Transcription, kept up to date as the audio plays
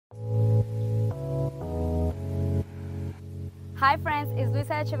Hi friends, it's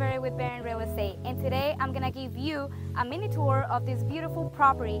LuisaEcheverri with BaronReal Estate, and today I'm gonna give you a mini tour of this beautiful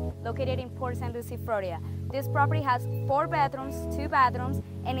property located in Port St. Lucie, Florida. This property has 4 bedrooms, 2 bathrooms,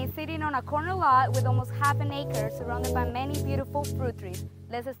 and is sitting on a corner lot with almost half an acre surrounded by many beautiful fruit trees.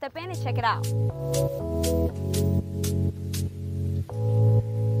 Let's step in and check it out.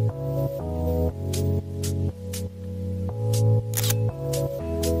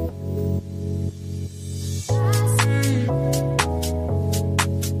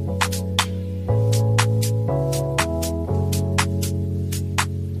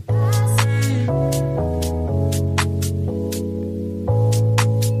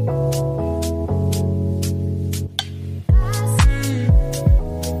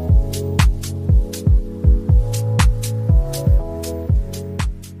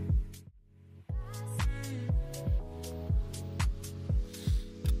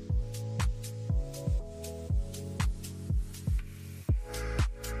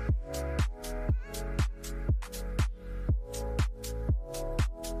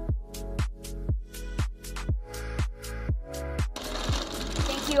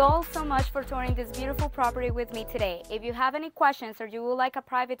 Thank you all so much for touring this beautiful property with me today. If you have any questions or you would like a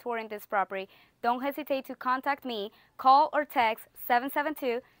private tour in this property, don't hesitate to contact me. Call or text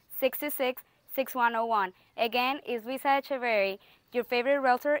 772-626-6101. Again, it's LuisaEcheverri, your favorite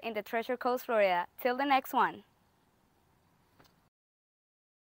realtor in the Treasure Coast, Florida. Till the next one.